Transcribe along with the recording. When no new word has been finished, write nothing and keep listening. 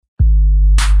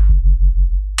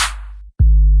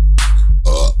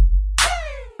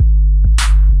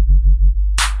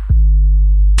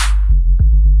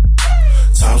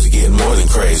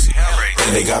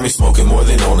And they got me smoking more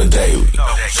than on a daily.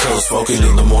 Cause smoking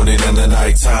in the morning and the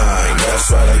nighttime. That's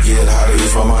right, I get high to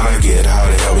ease my mind. I get high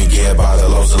to help me get by the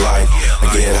lows of light. I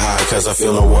get high cause I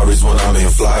feel no worries when I'm in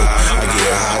flight. I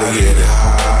get high to get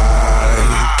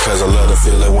high. Cause I love the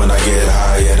feeling when I get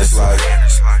high. And it's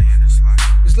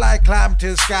like climbing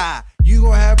to the sky. You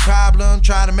gon' have a problem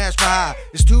trying to match my high.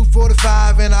 It's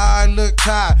 2:45 and I look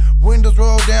tired. Windows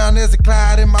roll down, there's a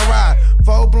cloud in my ride.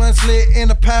 4 blunts lit in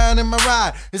a pound in my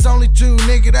ride. It's only 2,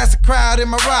 nigga, that's a crowd in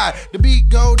my ride. The beat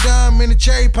go dumb and the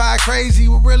cherry pie crazy.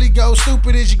 What really go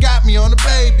stupid is you got me on the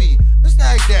baby. It's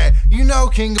like that, you know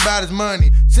King about his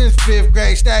money. Since 5th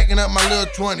grade, stacking up my little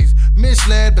 20s.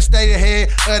 Misled, but stayed ahead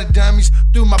of the dummies.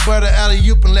 Threw my brother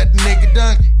alley-oop and let the nigga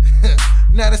dunk it.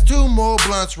 Now there's 2 more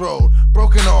blunts rolled.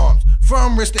 Broken arms,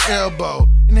 from wrist to elbow.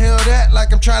 Inhale that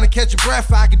like I'm trying to catch a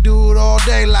breath. I could do it all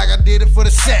day like I did it for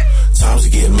the set. Times are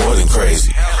getting more than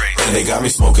crazy. And they got me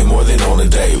smoking more than on a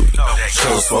daily.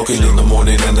 Cause smoking in the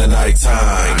morning and the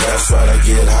nighttime. That's right, I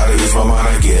get high to ease my mind.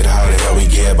 I get high to help me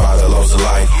get by the lows of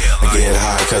light. I get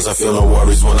high cause I feel no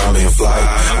worries when I'm in flight.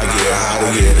 I get high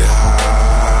to get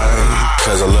high.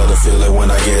 Cause I love the feeling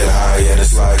when I get high. And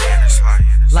it's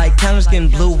like candles getting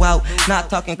blew out. Not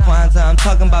talking Kwanzaa, I'm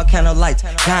talking about candle lights.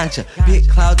 Ganja, big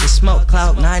clouds of smoke.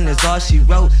 Cloud 9 is all she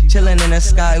wrote. Chilling in the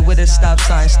sky with a stop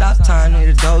sign. Stop time, need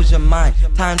to doze your mind.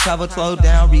 Time travel, slow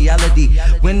down reality.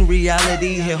 When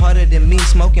reality hit harder than me.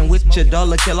 Smoking with your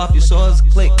dollar, kill off your swords.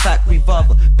 Click, clack,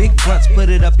 revolver. Big blunts, put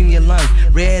it up in your lungs.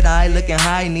 Red eye, looking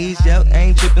high knees. Yep,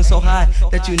 ain't tripping so high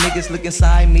that you niggas looking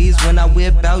Siamese. When I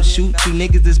whip out, shoot, you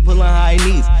niggas is pulling high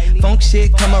knees. Funk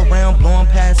shit come around, blowing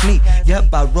past me.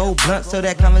 Yep, I roll blunt, so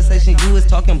that conversation you was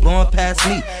talking blowing past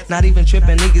me. Not even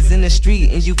tripping niggas in the street,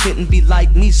 and you couldn't be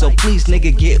like me, so please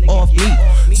nigga get off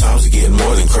me. Times are getting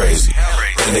more than crazy,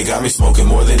 and they got me smoking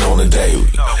more than on a daily.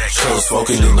 Cause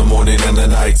smoking in the morning and the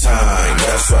nighttime.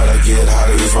 That's right, I get high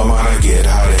to ease my mind. I get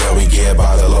high to help me get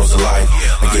by the lows of light.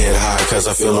 I get high cause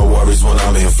I feel no worries when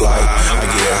I'm in flight. I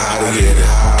get high to get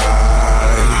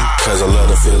high. Cause I love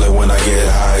the feeling when I get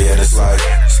high. And it's like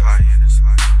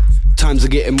times are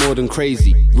getting more than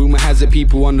crazy. Rumor has it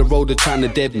people on the road are trying to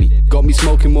dead me. Got me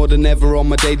smoking more than ever on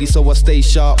my daily, so I stay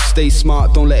sharp, stay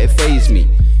smart, don't let it faze me.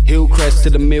 Hillcrest to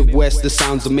the Midwest, the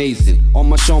sound's amazing. On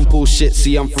my shampoo shit,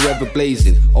 see I'm forever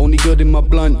blazing. Only good in my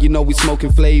blunt, you know we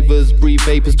smoking flavors. Breathe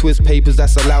vapors, twist papers,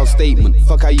 that's a loud statement.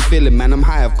 Fuck how you feeling, man, I'm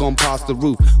high, I've gone past the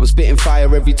roof. I'm spitting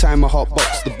fire every time I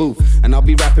hotbox the booth. And I'll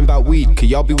be rapping about weed, cause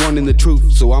y'all be wanting the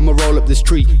truth. So I'ma roll up this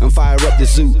tree and fire up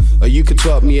this zoo. Or you could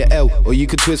twerk me a L, or you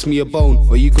could twist me a bone.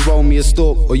 Or you could roll me a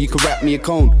stalk, or you could wrap me a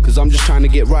cone. Cause I'm just trying to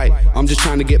get right, I'm just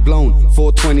trying to get blown.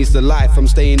 420's the life, I'm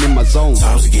staying in my zone.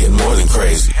 Times are getting more than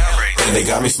crazy, and they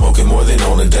got me smoking more than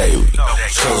on a daily.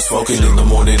 Cause smoking in the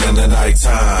morning and the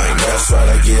nighttime. That's right,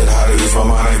 I get high to ease my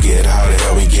mind. I get high to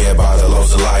help me get by the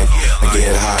lows of light. I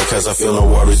get high cause I feel no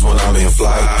worries when I'm in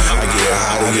flight. I get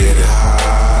high to get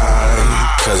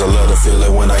high. Cause I love the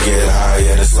feeling when I get high.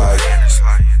 And it's like